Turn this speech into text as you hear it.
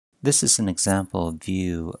This is an example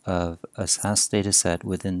view of a SAS dataset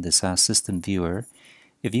within the SAS system viewer.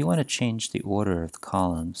 If you want to change the order of the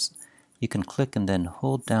columns, you can click and then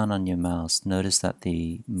hold down on your mouse. Notice that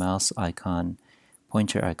the mouse icon,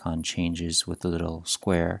 pointer icon, changes with the little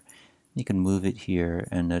square. You can move it here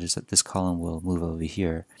and notice that this column will move over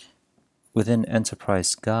here. Within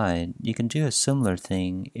Enterprise Guide, you can do a similar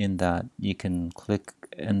thing in that you can click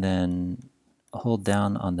and then hold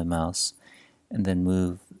down on the mouse and then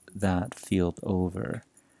move that field over.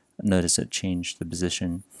 Notice it changed the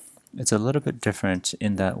position. It's a little bit different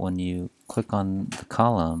in that when you click on the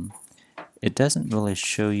column, it doesn't really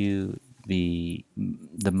show you the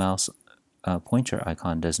mouse pointer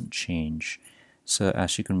icon doesn't change. So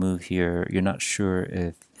as you can move here, you're not sure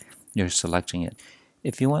if you're selecting it.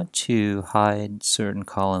 If you want to hide certain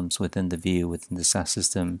columns within the view, within the SAS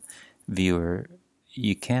system viewer,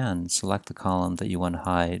 you can select the column that you want to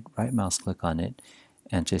hide, right mouse click on it,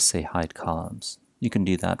 and just say hide columns. You can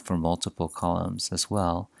do that for multiple columns as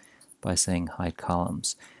well by saying hide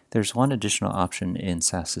columns. There's one additional option in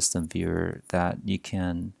SAS system viewer that you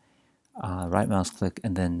can right mouse click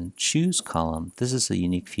and then choose column. This is a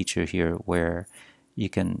unique feature here where you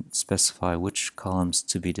can specify which columns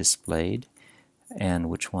to be displayed and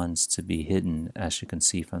which ones to be hidden, as you can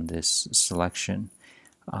see from this selection.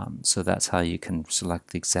 So that's how you can select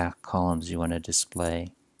the exact columns you want to display.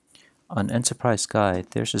 On Enterprise Guide,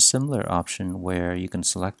 there's a similar option where you can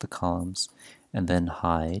select the columns and then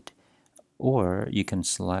hide, or you can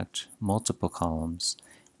select multiple columns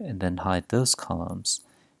and then hide those columns.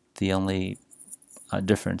 The only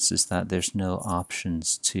difference is that there's no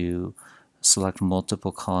options to select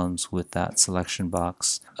multiple columns with that selection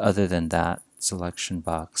box. Other than that selection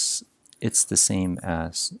box, it's the same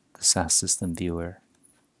as the SAS system viewer.